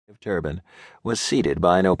turban, was seated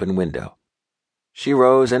by an open window. She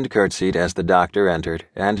rose and curtsied as the doctor entered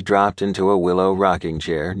and dropped into a willow rocking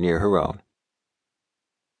chair near her own.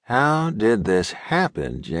 "How did this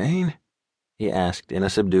happen, Jane?" he asked in a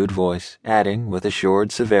subdued voice, adding with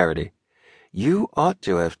assured severity, "You ought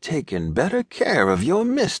to have taken better care of your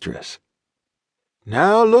mistress."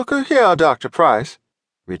 "Now look-a-here, Dr. Price,"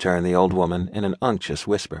 returned the old woman in an unctuous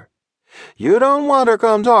whisper. "You don't want to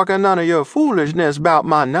come talking none of your foolishness about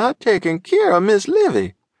my not taking care of Miss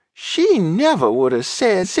Livy. She never would have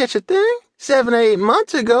said such a thing. 7 or 8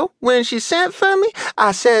 months ago, when she sent for me,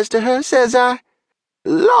 I says to her, says I,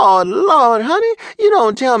 'Lord, honey, you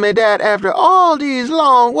don't tell me that after all these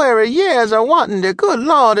long, weary years of wanting the good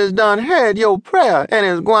Lord has done heard your prayer and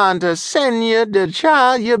is going to send you the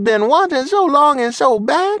child you've been wanting so long and so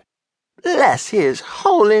bad? Bless his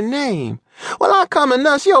holy name. Well, I come and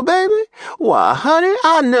nurse your baby? Why, honey,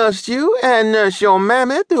 I nursed you and nursed your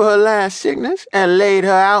mammy through her last sickness and laid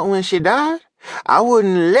her out when she died. I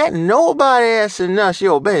wouldn't let nobody else nurse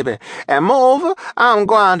your baby, and moreover, I'm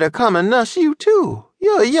going to come and nurse you too.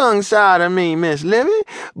 You're a young side of me, Miss Livy,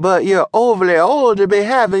 but you're overly old to be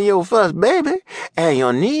having your first baby, and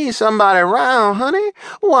you'll need somebody around, honey,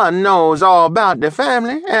 one knows all about the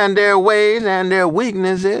family and their ways and their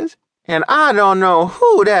weaknesses, and I don't know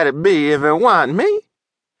who that'd be if it wa'n't me.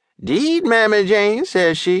 'Deed, Mammy Jane,'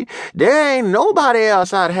 says she, 'there ain't nobody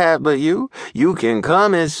else I'd have but you. You can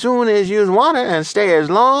come as soon as you's wanted and stay as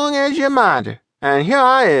long as you mind. And here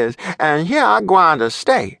I is, and here I gwine to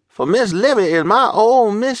stay. For Miss Livy is my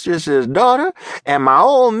old mistress's daughter, and my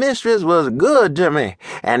old mistress was good to me,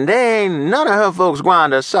 and there ain't none of her folks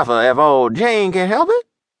gwine to suffer if old Jane can help it.'"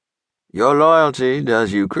 "Your loyalty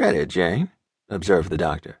does you credit, Jane," observed the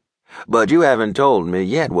doctor. "But you haven't told me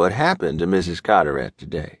yet what happened to Mrs. Carteret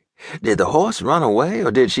today. Did the horse run away,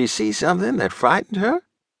 or did she see something that frightened her?"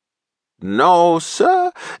 "No,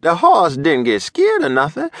 sir, the horse didn't get scared or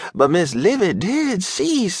nothing, but Miss Livy did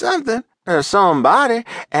see something, or somebody,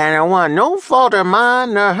 and it wasn't no fault of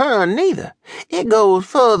mine nor her neither. It goes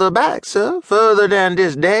further back, sir, further than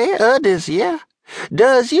this day or this year.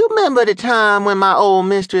 Does you remember the time when my old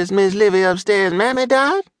mistress, Miss Livy upstairs, mammy,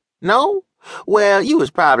 died? No? Well, you was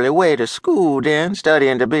probably away to school then,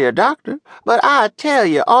 studying to be a doctor, but I tell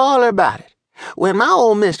you all about it. When my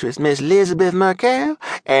old mistress, Miss Elizabeth Mercale,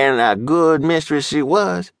 and a good mistress she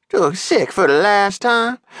was, took sick for the last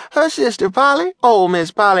time, her sister Polly, old Miss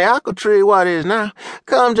Polly Ochiltree, what is now,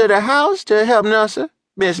 come to the house to help nurse her.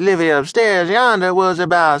 Miss Livy upstairs yonder was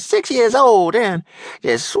about 6 years old then,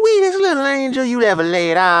 the sweetest little angel you'd ever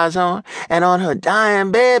laid eyes on, and on her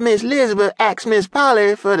dying bed Miss Elizabeth asked Miss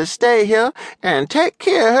Polly for to stay here and take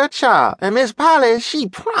care of her child, and Miss Polly, she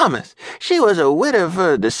promised. She was a widow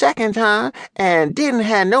for the second time, and didn't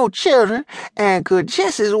have no children, and could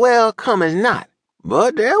just as well come as not.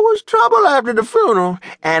 But there was trouble after the funeral,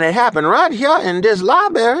 and it happened right here in this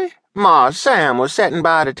library. Mars Sam was setting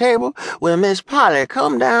by the table when Miss Polly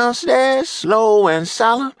come downstairs slow and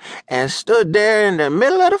solemn and stood there in the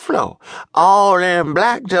middle of the floor, all in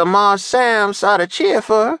black till Mars Sam saw to cheer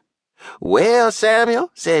for her. 'Well,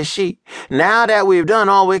 Samuel,' says she, 'now that we've done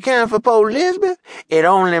all we can for poor Elizabeth, it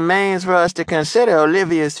only remains for us to consider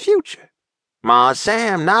Olivia's future.' Mars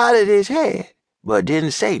Sam nodded his head, but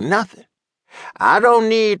didn't say nothing. 'I don't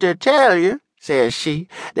need to tell you,' says she,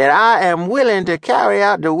 'that I am willing to carry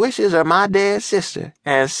out the wishes of my dead sister,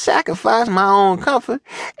 and sacrifice my own comfort,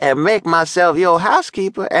 and make myself your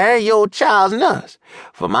housekeeper and your child's nurse,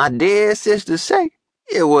 for my dead sister's sake.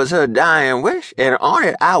 It was her dying wish, and on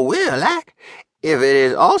it I will act, if it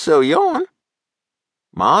is also yourn.'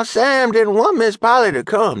 Marse Sam didn't want Miss Polly to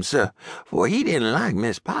come, sir, for he didn't like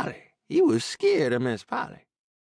Miss Polly. He was scared of Miss Polly.